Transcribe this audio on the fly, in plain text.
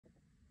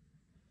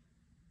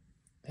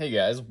Hey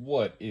guys,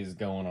 what is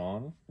going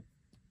on?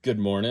 Good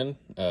morning,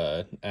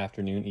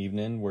 afternoon,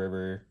 evening,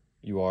 wherever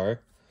you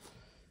are.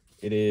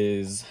 It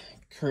is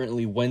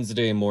currently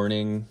Wednesday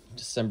morning,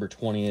 December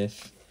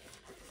 20th,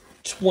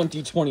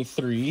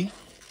 2023.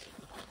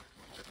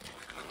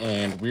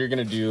 And we're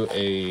going to do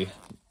a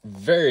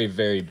very,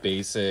 very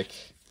basic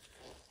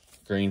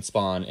grain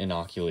spawn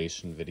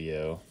inoculation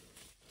video.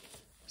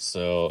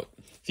 So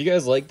if you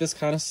guys like this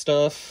kind of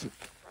stuff,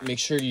 make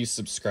sure you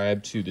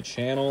subscribe to the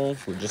channel.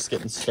 We're just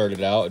getting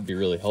started out. It'd be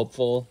really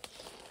helpful.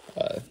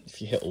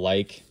 If you hit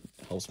like,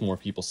 it helps more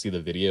people see the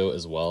video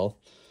as well.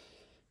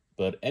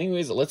 But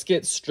anyways, let's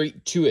get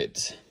straight to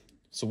it.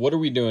 So what are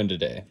we doing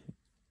today?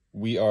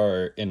 We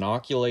are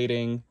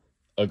inoculating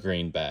a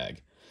grain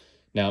bag.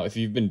 Now, if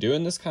you've been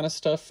doing this kind of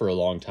stuff for a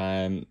long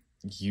time,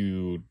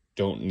 you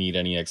don't need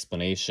any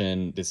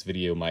explanation. This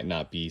video might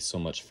not be so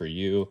much for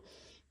you.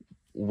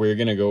 We're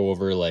going to go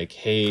over like,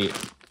 hey,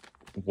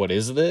 what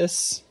is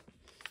this?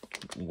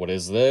 What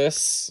is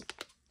this?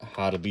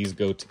 How do these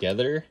go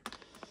together?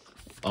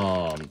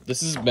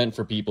 This is meant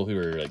for people who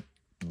are like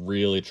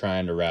really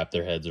trying to wrap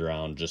their heads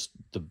around just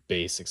the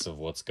basics of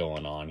what's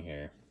going on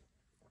here.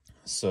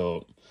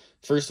 So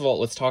first of all,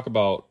 let's talk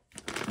about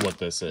what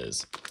this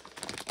is.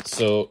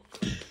 So,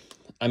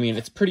 I mean,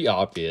 it's pretty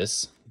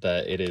obvious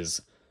that it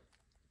is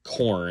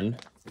corn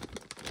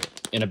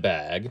in a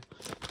bag.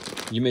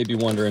 You may be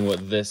wondering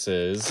what this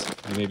is.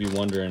 You may be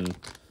wondering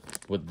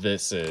what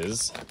this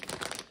is.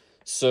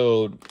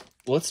 So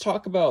let's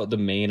talk about the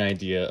main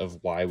idea of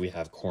why we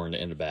have corn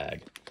in a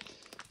bag.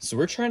 So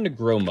we're trying to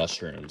grow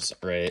mushrooms,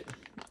 right?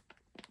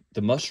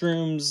 The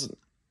mushrooms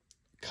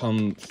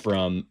come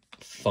from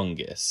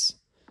fungus.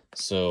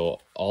 So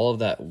all of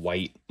that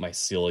white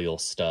mycelial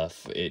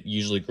stuff, it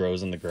usually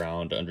grows in the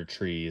ground under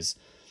trees.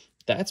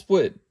 That's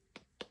what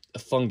a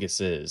fungus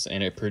is,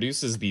 and it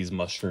produces these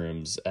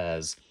mushrooms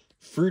as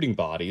fruiting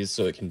bodies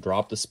so it can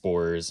drop the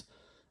spores,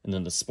 and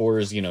then the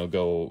spores, you know,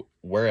 go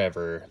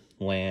wherever,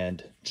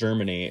 land,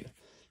 germinate,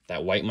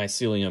 that white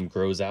mycelium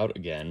grows out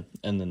again,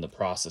 and then the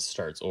process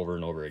starts over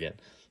and over again.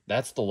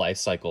 That's the life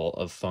cycle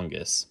of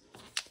fungus.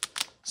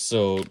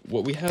 So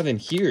what we have in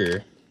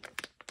here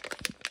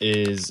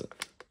is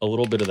a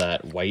little bit of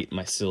that white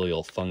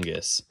mycelial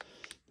fungus.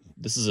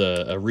 This is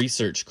a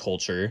research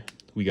culture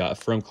we got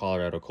from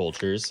Colorado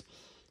Cultures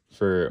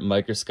for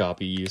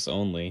microscopy use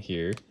only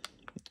here.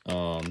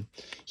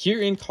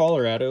 Here in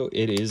Colorado,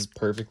 it is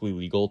perfectly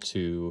legal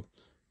to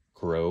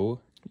grow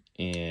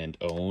and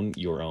own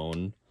your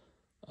own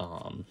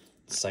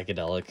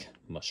psychedelic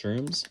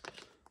mushrooms,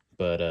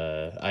 but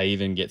I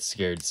even get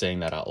scared saying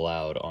that out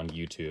loud on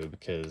YouTube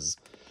because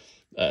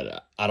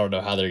I don't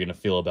know how they're gonna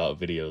feel about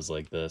videos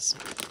like this.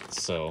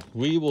 So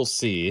we will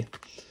see.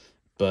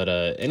 But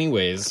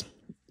anyways,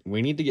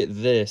 we need to get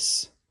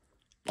this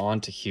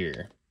onto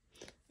here,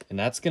 and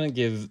that's gonna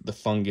give the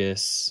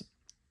fungus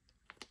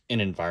an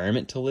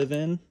environment to live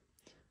in,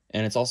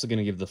 and it's also going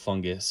to give the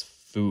fungus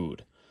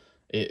food.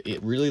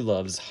 It really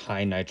loves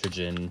high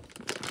nitrogen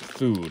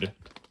food.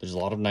 There's a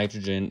lot of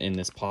nitrogen in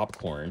this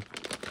popcorn,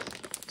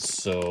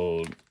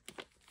 so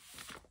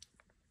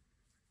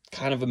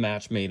kind of a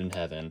match made in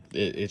heaven.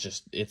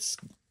 It's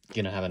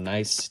going to have a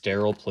nice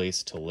sterile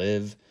place to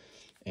live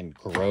and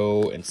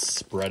grow and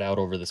spread out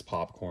over this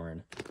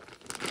popcorn.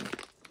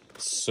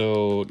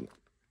 So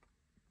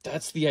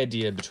that's the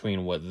idea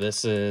between what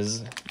this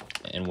is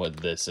and what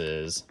this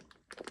is.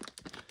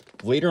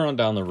 Later on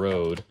down the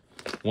road,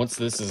 once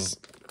this is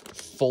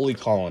fully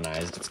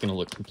colonized, it's going to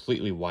look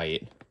completely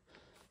white.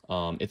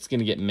 It's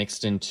going to get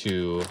mixed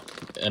into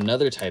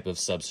another type of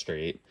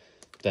substrate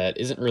that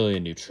isn't really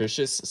a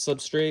nutritious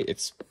substrate.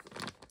 It's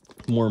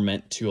more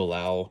meant to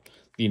allow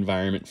the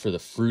environment for the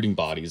fruiting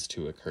bodies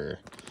to occur.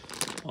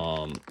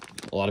 A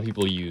lot of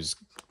people use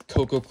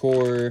coco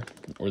coir,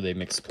 or they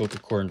mix coco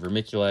coir and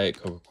vermiculite,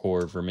 coco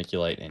coir,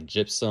 vermiculite, and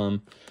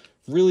gypsum.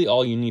 Really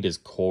all you need is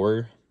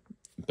coir,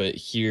 but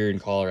here in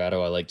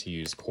Colorado I like to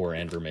use coir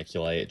and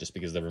vermiculite just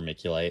because the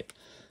vermiculite,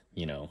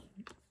 you know,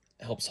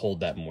 helps hold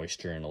that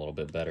moisture in a little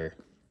bit better.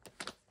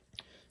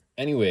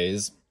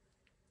 Anyways,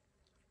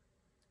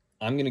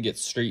 I'm going to get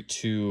straight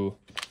to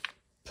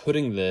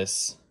putting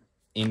this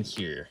in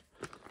here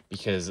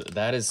because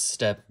that is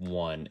step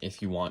one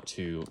if you want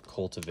to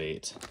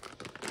cultivate.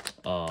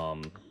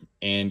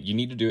 And you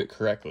need to do it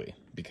correctly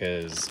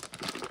because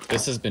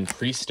this has been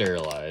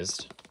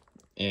pre-sterilized.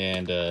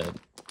 And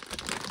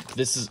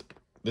this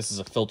is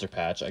a filter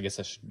patch. I guess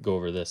I should go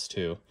over this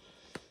too.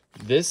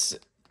 This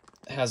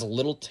has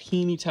little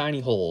teeny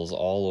tiny holes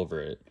all over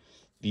it.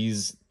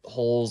 These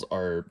holes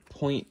are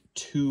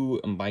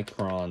 0.2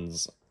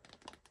 microns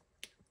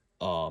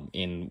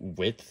in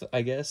width,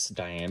 I guess,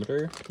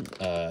 diameter.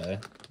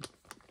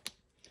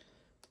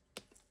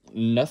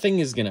 Nothing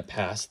is going to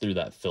pass through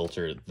that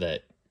filter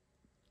that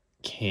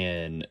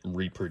can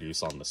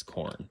reproduce on this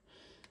corn.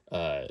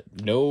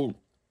 No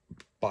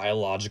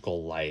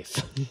biological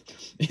life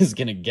is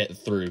going to get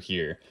through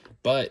here,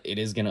 but it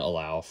is going to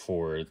allow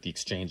for the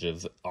exchange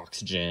of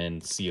oxygen,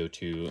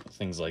 CO2,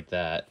 things like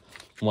that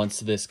once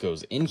this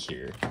goes in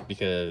here,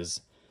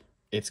 because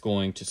it's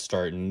going to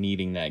start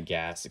needing that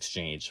gas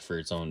exchange for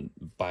its own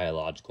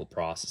biological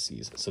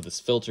processes. So this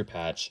filter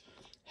patch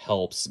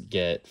helps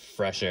get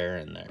fresh air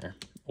in there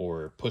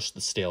or push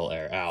the stale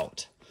air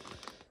out.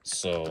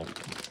 So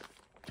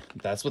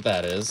that's what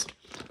that is.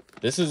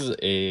 This is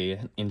a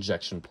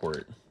injection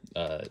port,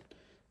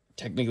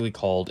 technically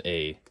called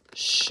a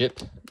SHIP,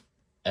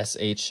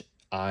 SHIP,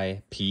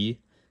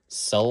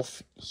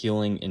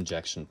 self-healing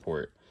injection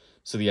port.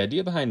 So the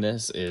idea behind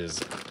this is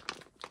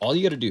all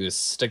you got to do is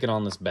stick it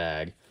on this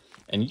bag,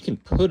 and you can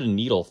put a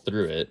needle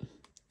through it,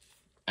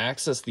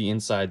 access the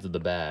insides of the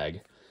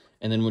bag,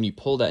 and then when you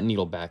pull that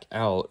needle back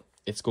out,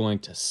 it's going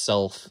to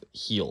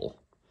self-heal.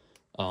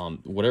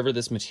 Whatever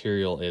this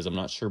material is, I'm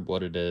not sure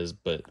what it is,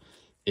 but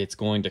it's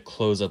going to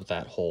close up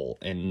that hole,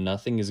 and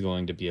nothing is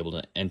going to be able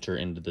to enter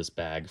into this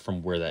bag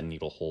from where that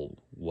needle hole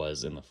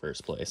was in the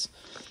first place.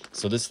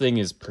 So this thing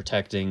is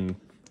protecting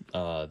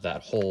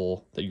that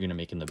hole that you're going to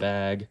make in the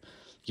bag.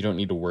 You don't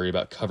need to worry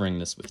about covering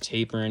this with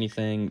tape or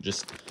anything.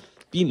 Just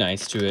be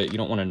nice to it. You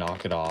don't want to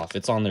knock it off.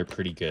 It's on there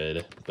pretty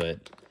good,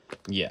 but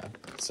yeah.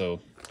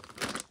 So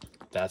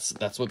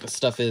that's what the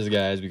stuff is,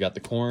 guys. We got the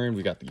corn,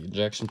 we got the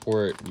injection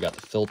port, we got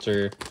the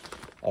filter.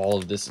 All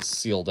of this is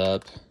sealed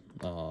up.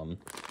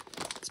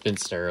 It's been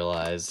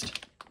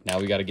sterilized. Now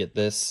we got to get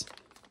this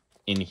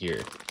in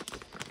here.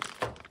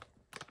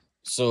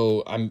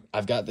 So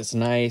I've got this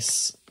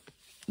nice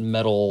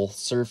metal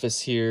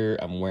surface here.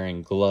 I'm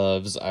wearing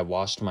gloves. I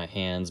washed my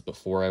hands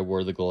before I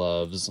wore the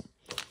gloves.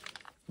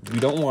 We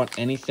don't want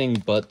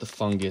anything but the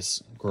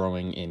fungus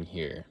growing in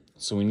here.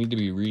 So we need to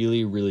be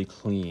really, really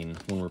clean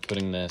when we're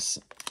putting this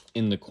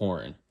in the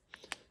corn.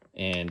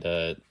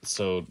 And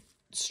so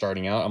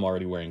starting out, I'm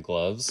already wearing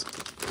gloves.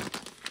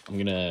 I'm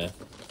gonna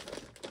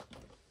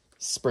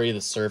spray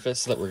the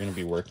surface that we're gonna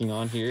be working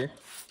on here.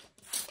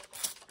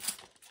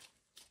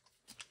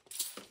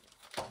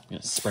 I'm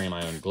gonna spray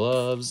my own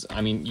gloves.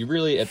 I mean, you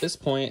really, at this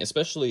point,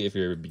 especially if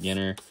you're a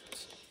beginner,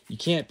 you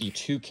can't be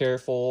too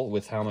careful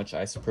with how much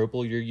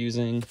isopropyl you're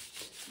using.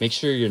 Make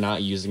sure you're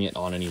not using it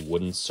on any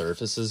wooden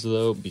surfaces,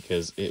 though,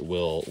 because it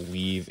will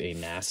leave a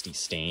nasty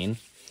stain.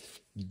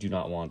 You do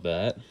not want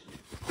that.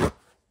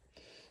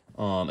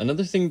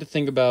 Another thing to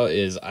think about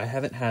is I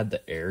haven't had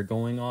the air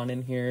going on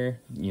in here.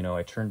 You know,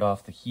 I turned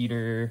off the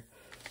heater.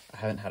 I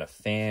haven't had a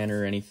fan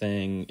or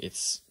anything.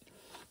 It's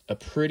a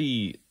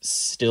pretty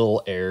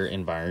still air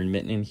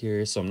environment in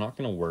here, so I'm not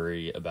going to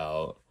worry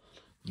about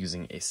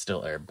using a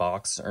still air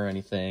box or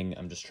anything.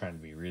 I'm just trying to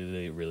be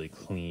really, really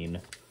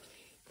clean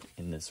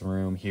in this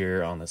room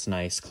here on this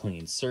nice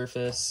clean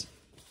surface.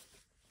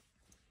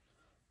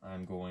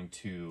 I'm going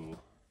to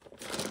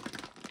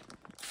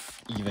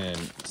even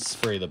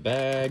spray the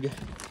bag.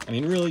 I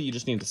mean, really, you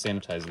just need to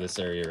sanitize this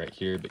area right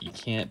here, but you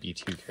can't be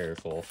too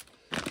careful.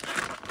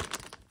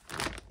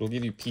 It'll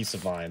give you peace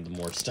of mind the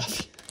more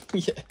stuff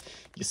you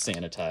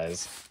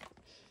sanitize.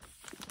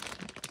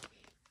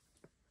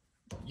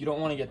 You don't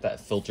want to get that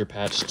filter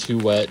patch too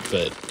wet,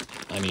 but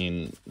I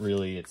mean,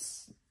 really,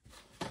 it's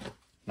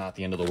not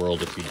the end of the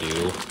world if you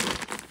do.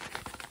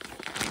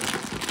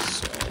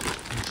 So,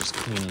 I'm just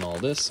cleaning all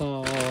this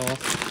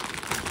off.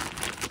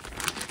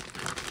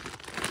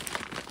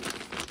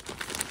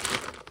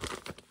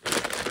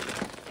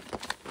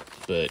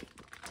 But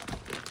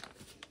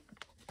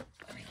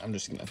I mean, I'm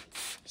just gonna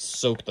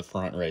soak the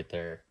front right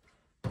there,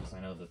 because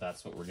I know that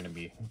that's what we're gonna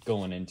be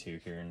going into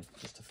here in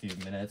just a few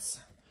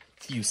minutes,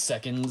 few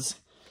seconds.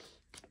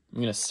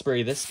 I'm gonna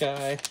spray this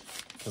guy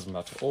because I'm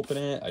about to open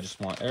it. I just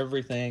want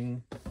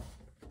everything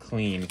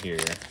clean here,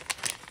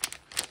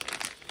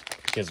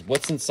 because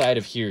what's inside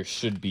of here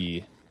should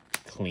be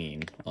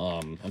clean.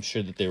 I'm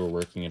sure that they were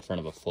working in front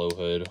of a flow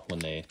hood when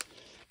they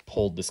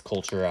pulled this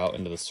culture out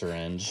into the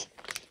syringe.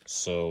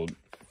 So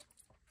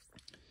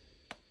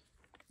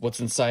what's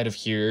inside of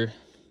here,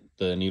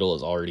 the needle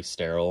is already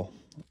sterile.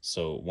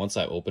 So once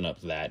I open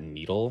up that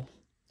needle,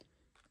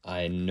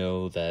 I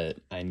know that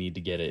I need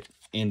to get it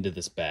into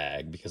this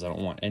bag, because I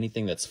don't want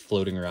anything that's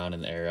floating around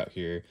in the air out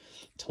here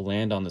to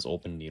land on this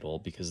open needle,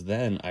 because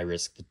then I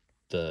risk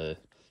the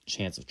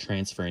chance of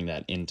transferring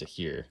that into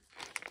here.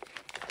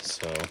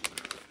 So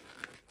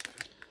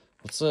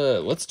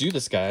let's do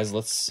this, guys.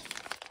 Let's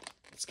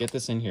get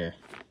this in here.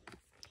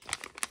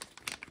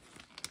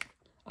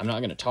 I'm not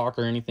going to talk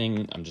or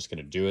anything. I'm just going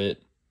to do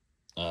it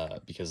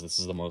because this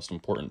is the most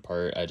important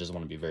part. I just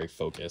want to be very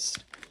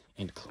focused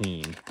and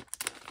clean.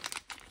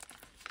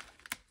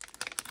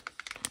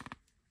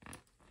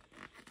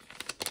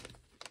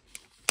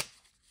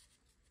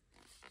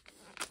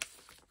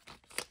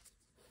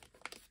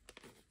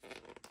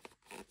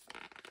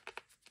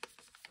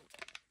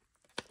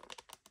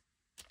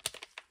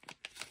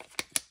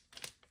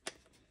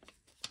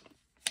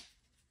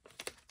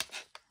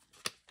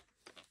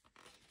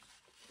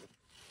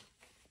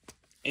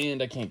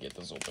 And I can't get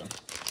this open,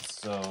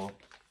 so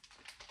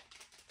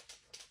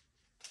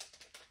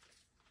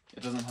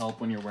it doesn't help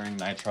when you're wearing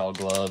nitrile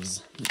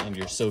gloves and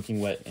you're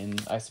soaking wet in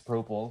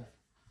isopropyl.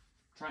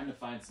 Trying to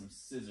find some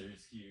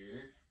scissors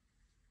here.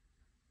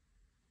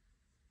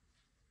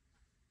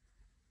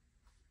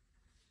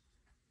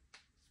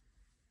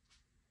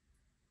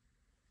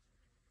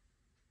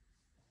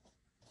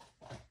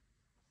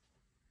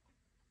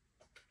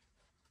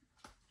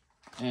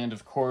 And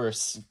of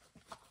course,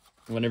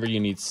 whenever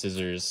you need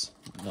scissors,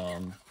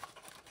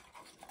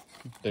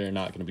 they're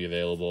not going to be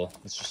available.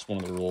 It's just one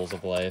of the rules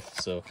of life.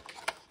 So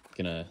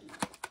I'm going to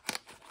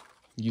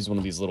use one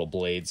of these little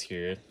blades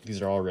here.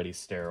 These are already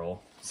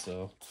sterile,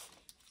 so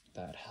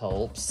that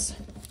helps.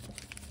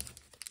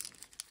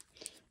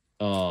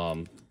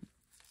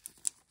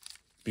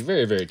 Be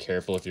very, very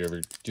careful if you're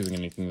ever doing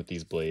anything with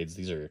these blades.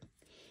 These are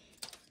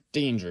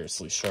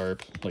dangerously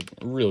sharp, like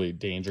really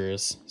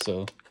dangerous.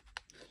 So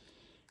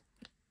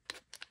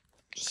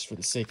just for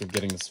the sake of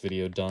getting this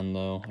video done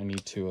though, I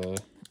need to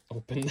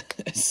open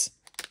this.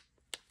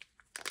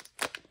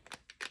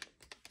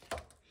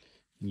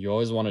 You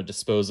always want to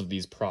dispose of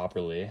these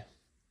properly.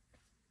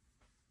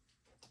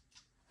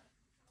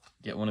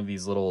 Get one of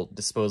these little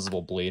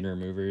disposable blade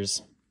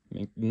removers. I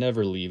mean,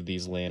 never leave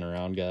these laying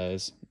around,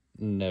 guys.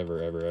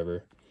 Never, ever,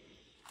 ever.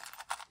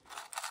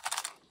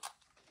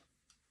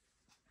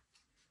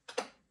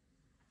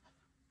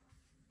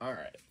 All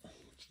right.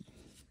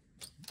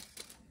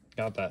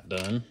 Got that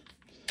done.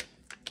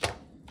 I'm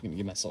gonna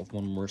give myself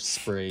one more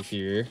spray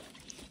here,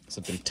 because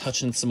I've been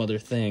touching some other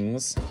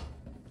things.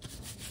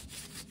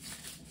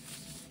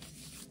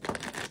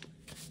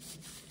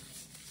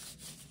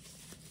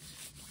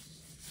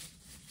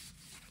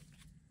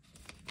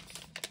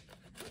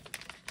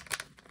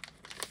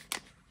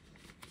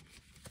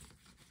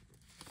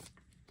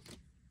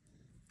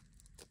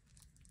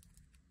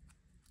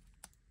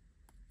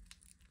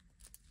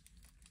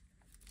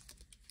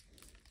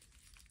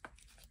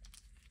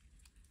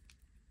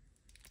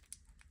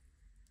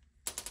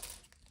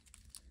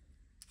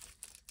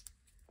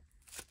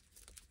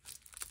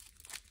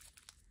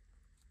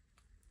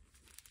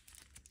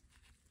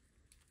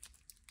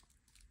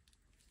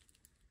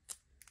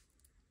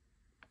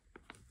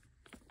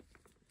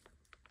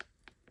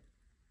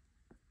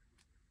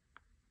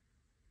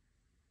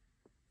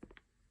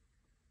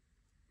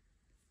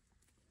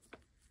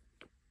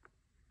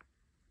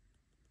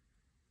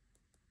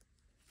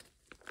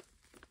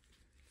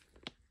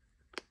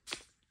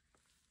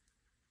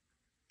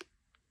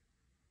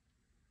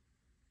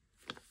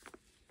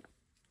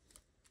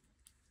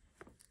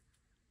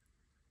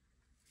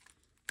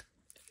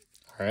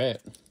 All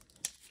right.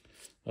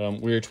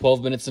 We were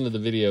 12 minutes into the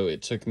video.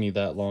 It took me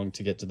that long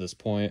to get to this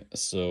point.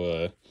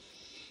 So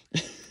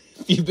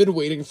if you've been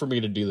waiting for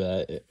me to do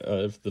that,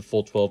 the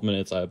full 12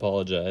 minutes, I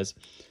apologize.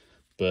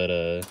 But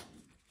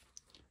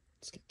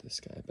let's get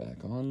this guy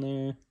back on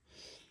there.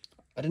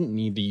 I didn't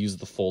need to use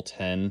the full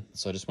 10,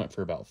 so I just went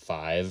for about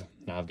 5.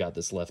 Now I've got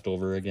this left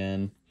over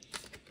again.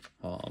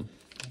 I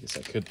guess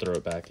I could throw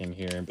it back in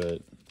here,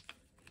 but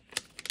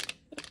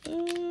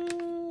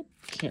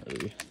can't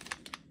really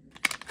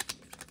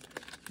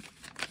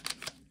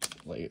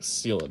like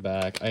seal it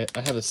back. I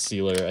have a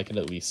sealer. I could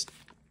at least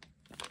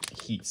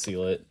heat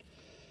seal it.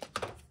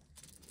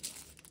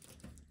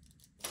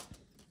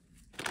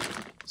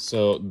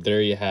 So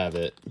there you have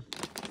it.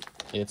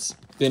 It's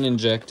been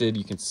injected.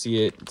 You can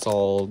see it. It's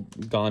all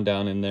gone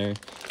down in there.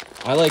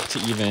 I like to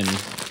even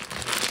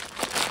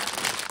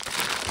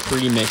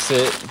pre-mix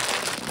it.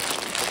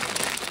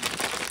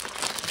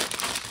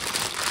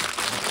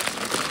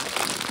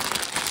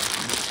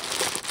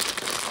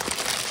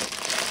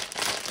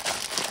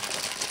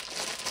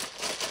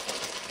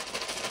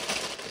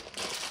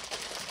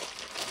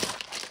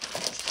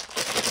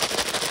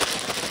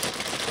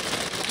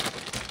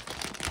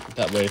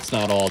 That way it's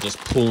not all just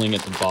pooling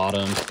at the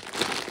bottom.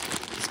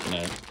 It's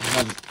gonna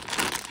have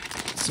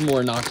some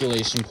more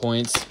inoculation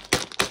points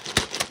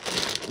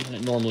than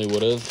it normally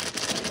would have.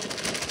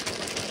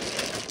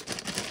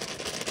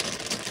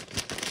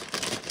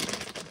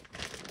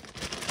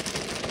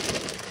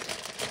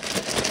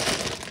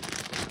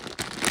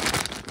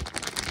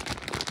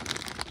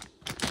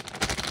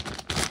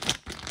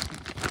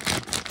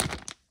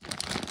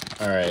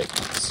 Alright,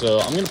 so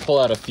I'm gonna pull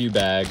out a few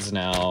bags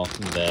now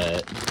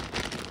that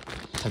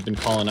have been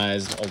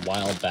colonized a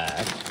while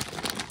back.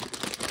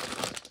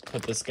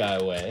 Put this guy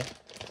away.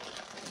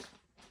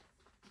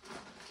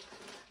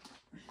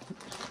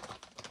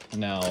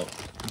 Now,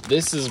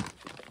 this is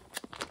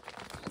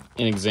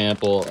an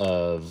example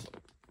of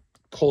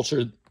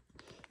culture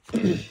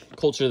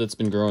that's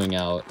been growing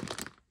out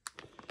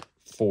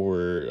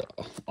for,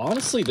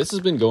 honestly, this has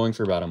been going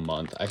for about a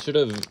month. I should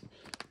have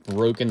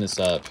broken this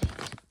up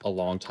a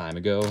long time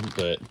ago,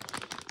 but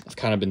I've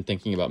kind of been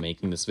thinking about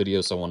making this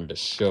video, so I wanted to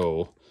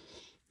show.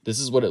 This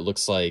is what it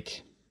looks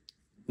like,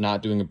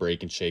 not doing a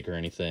break and shake or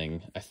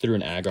anything. I threw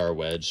an agar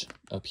wedge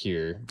up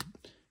here,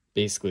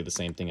 basically the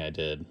same thing I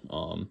did.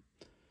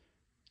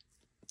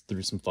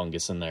 Threw some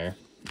fungus in there,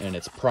 and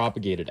it's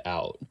propagated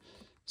out.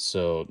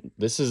 So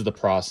this is the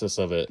process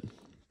of it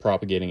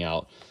propagating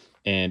out.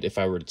 And if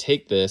I were to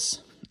take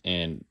this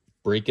and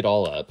break it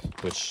all up,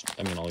 which,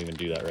 I mean, I'll even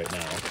do that right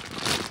now.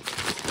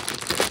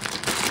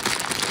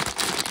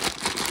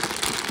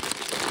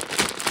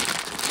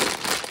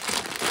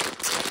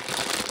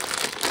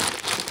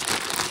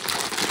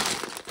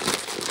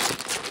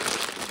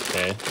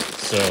 Okay,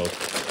 so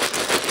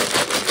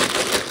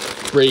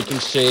break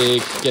and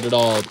shake, get it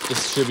all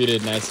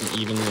distributed nice and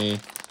evenly.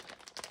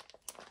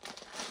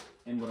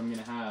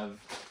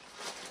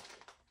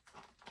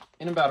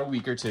 about a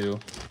week or two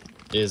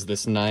is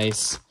this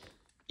nice,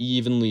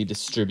 evenly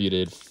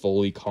distributed,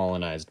 fully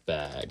colonized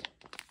bag.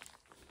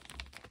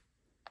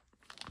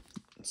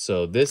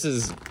 So this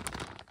is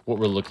what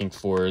we're looking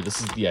for.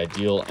 This is the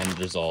ideal end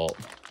result.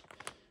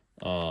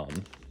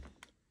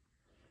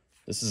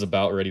 This is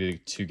about ready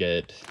to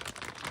get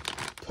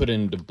put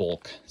into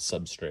bulk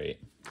substrate,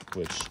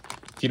 which,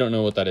 if you don't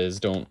know what that is,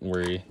 don't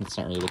worry. That's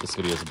not really what this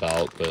video is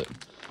about, but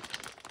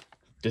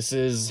this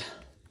is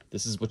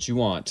what you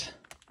want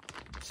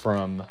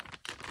from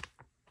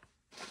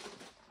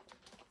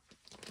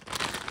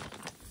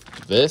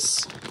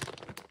this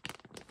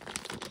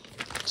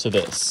to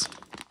this.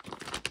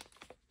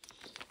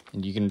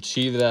 And you can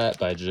achieve that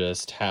by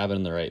just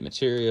having the right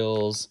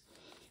materials,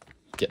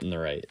 getting the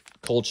right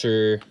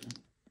culture,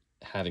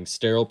 having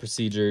sterile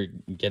procedure,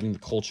 getting the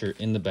culture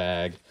in the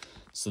bag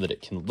so that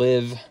it can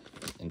live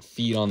and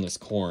feed on this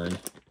corn.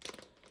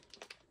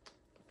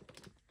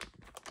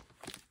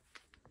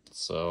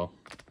 So,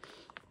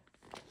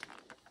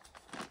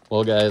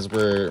 well guys,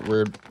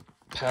 we're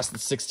past the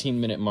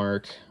 16-minute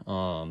mark.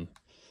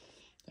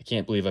 I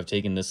can't believe I've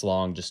taken this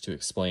long just to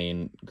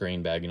explain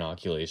grain bag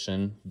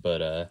inoculation,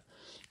 but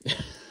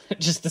I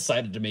just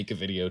decided to make a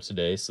video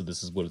today, so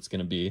this is what it's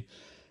gonna be.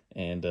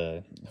 And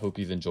hope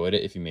you've enjoyed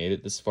it. If you made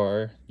it this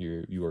far,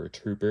 you are a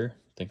trooper.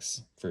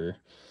 Thanks for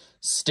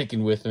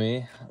sticking with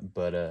me.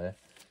 But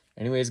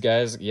anyways,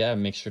 guys, yeah,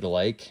 make sure to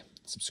like,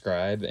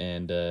 subscribe,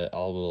 and I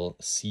will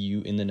see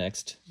you in the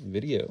next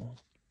video.